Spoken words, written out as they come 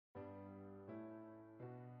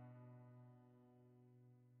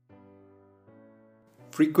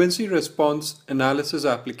Frequency response analysis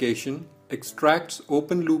application extracts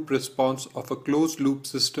open loop response of a closed loop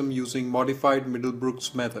system using modified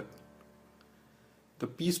Middlebrooks method. The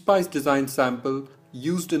PSpice design sample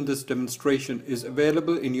used in this demonstration is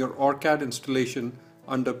available in your OrCAD installation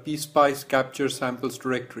under PSpice Capture Samples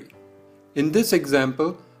directory. In this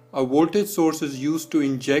example, a voltage source is used to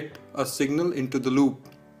inject a signal into the loop.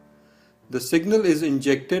 The signal is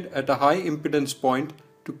injected at a high impedance point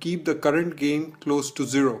to keep the current gain close to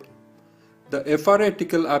zero. The FRA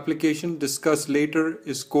tickle application discussed later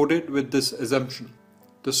is coded with this assumption.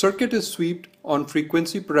 The circuit is swept on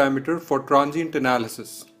frequency parameter for transient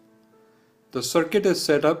analysis. The circuit is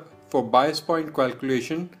set up for bias point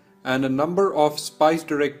calculation and a number of SPICE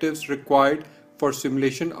directives required for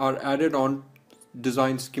simulation are added on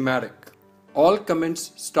design schematic. All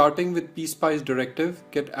comments starting with PSpice directive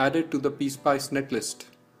get added to the PSpice netlist.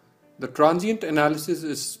 The transient analysis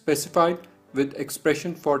is specified with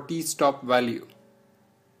expression for t-stop value.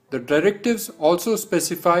 The directives also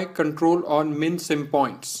specify control on min-sim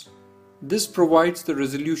points. This provides the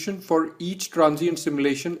resolution for each transient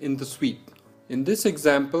simulation in the sweep. In this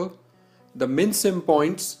example, the min-sim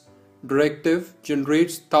points directive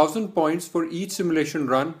generates 1000 points for each simulation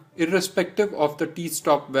run irrespective of the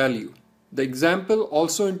t-stop value. The example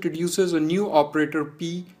also introduces a new operator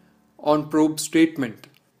P on probe statement.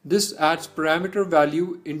 This adds parameter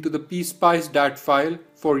value into the PSpice DAT file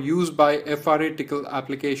for use by FRA tickle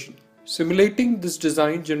application. Simulating this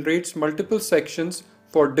design generates multiple sections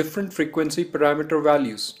for different frequency parameter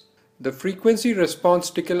values. The frequency response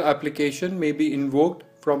tickle application may be invoked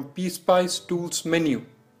from PSpice tools menu.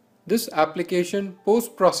 This application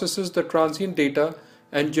post-processes the transient data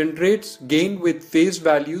and generates gain with phase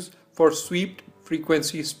values for swept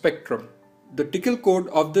frequency spectrum. The tickle code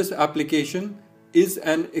of this application is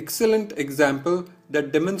an excellent example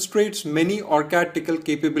that demonstrates many OrCAD tickle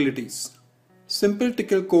capabilities. Simple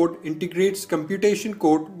tickle code integrates computation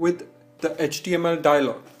code with the HTML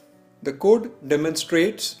dialog. The code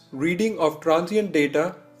demonstrates reading of transient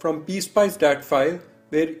data from PSpice DAT file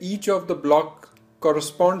where each of the blocks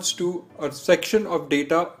corresponds to a section of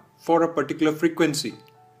data for a particular frequency.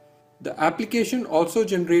 The application also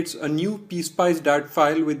generates a new PSpice DAT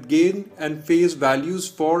file with gain and phase values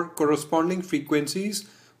for corresponding frequencies,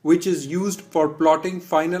 which is used for plotting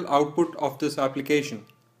final output of this application.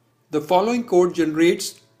 The following code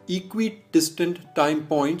generates equidistant time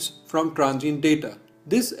points from transient data.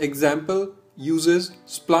 This example uses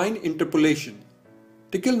spline interpolation.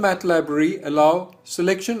 Tickle Math Library allows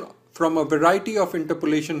selection from a variety of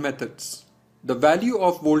interpolation methods. The value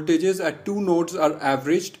of voltages at two nodes are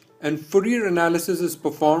averaged and Fourier analysis is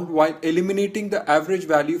performed while eliminating the average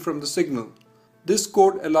value from the signal. This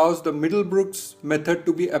code allows the Middlebrooks method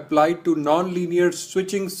to be applied to nonlinear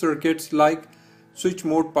switching circuits like switch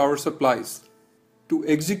mode power supplies. To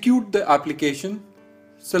execute the application,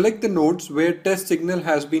 select the nodes where test signal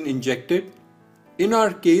has been injected. In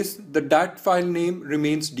our case, the DAT file name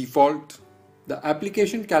remains default. The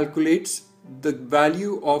application calculates the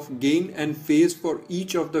value of gain and phase for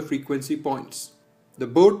each of the frequency points. The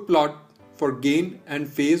board plot for gain and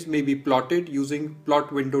phase may be plotted using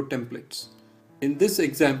plot window templates. In this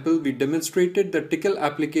example, we demonstrated the tickle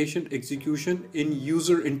application execution in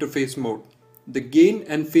user interface mode. The gain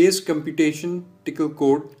and phase computation tickle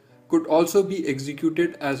code could also be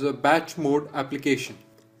executed as a batch mode application.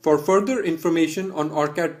 For further information on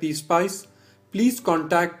OrCAD PSpice, please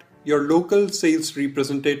contact your local sales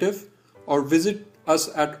representative or visit us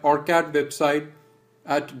at OrCAD website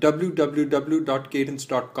at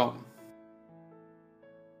www.cadence.com.